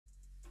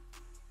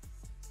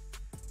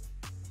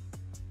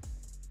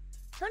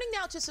Turning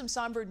now to some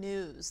somber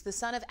news. The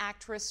son of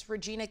actress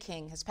Regina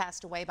King has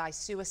passed away by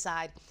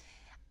suicide.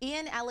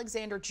 Ian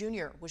Alexander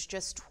Jr. was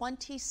just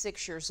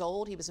 26 years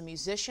old. He was a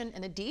musician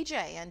and a DJ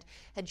and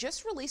had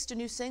just released a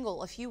new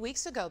single a few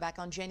weeks ago, back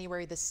on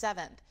January the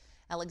 7th.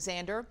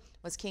 Alexander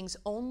was King's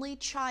only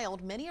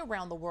child, many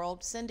around the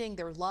world sending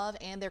their love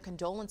and their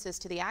condolences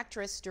to the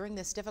actress during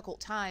this difficult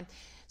time.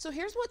 So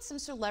here's what some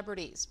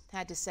celebrities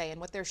had to say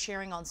and what they're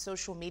sharing on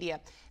social media.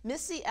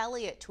 Missy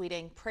Elliott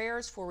tweeting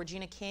prayers for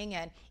Regina King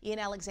and Ian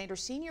Alexander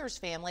Sr.'s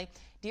family.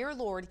 Dear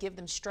Lord, give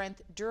them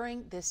strength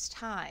during this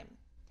time.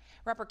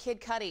 Rapper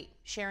Kid Cudi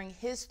sharing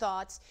his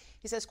thoughts.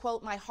 He says,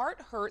 quote, my heart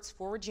hurts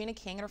for Regina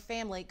King and her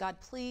family. God,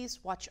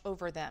 please watch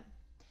over them.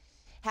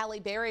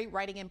 Halle Berry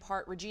writing in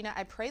part, Regina,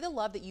 I pray the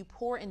love that you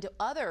pour into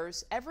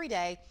others every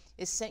day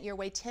is sent your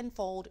way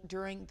tenfold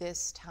during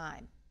this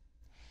time.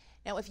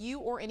 Now, if you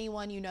or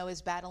anyone you know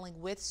is battling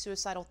with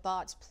suicidal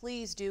thoughts,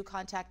 please do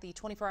contact the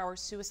 24-hour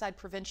Suicide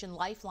Prevention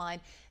Lifeline.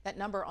 That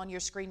number on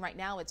your screen right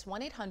now, it's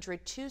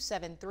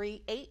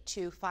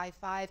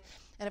 1-800-273-8255.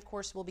 And of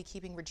course, we'll be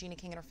keeping Regina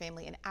King and her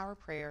family in our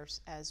prayers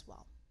as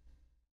well.